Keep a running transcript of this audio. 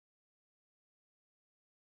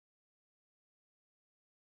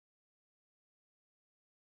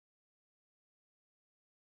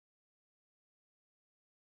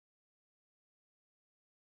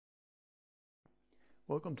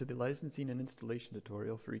Welcome to the licensing and installation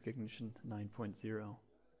tutorial for eCognition 9.0.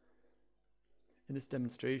 In this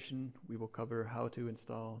demonstration, we will cover how to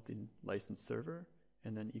install the license server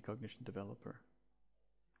and then eCognition developer.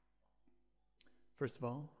 First of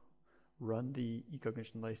all, run the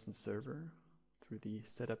eCognition license server through the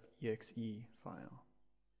setup.exe file.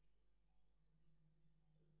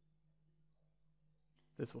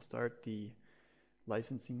 This will start the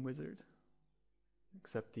licensing wizard,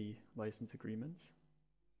 accept the license agreements,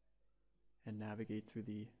 and navigate through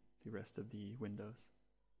the rest of the windows.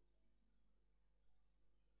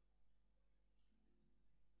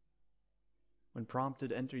 When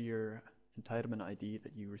prompted, enter your entitlement ID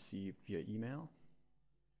that you received via email.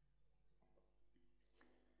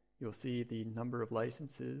 You'll see the number of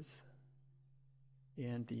licenses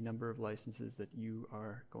and the number of licenses that you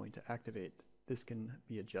are going to activate. This can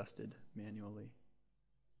be adjusted manually.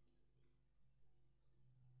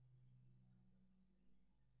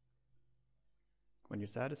 When you're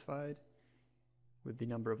satisfied with the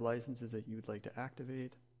number of licenses that you would like to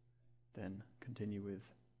activate, then continue with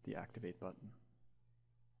the Activate button.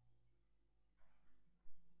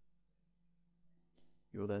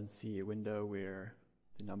 You will then see a window where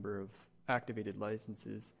the number of activated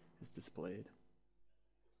licenses is displayed.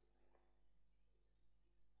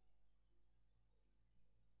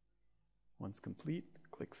 Once complete,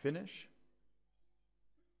 click Finish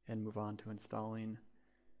and move on to installing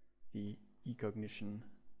the eCognition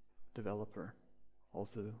developer,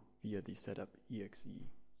 also via the setup.exe.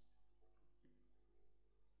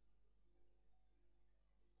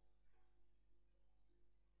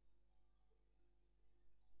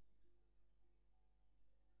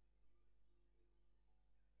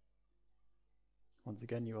 Once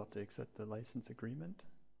again, you have to accept the license agreement.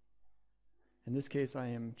 In this case, I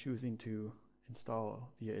am choosing to install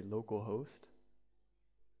via a local host.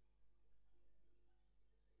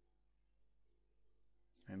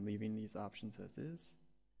 I'm leaving these options as is,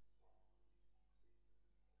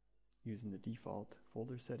 using the default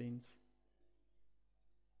folder settings,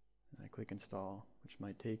 and I click Install, which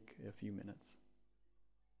might take a few minutes.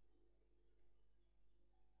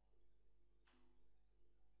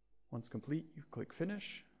 Once complete, you click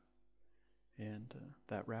Finish, and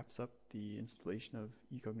that wraps up the installation of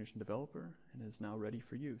eCognition Developer and is now ready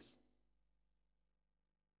for use.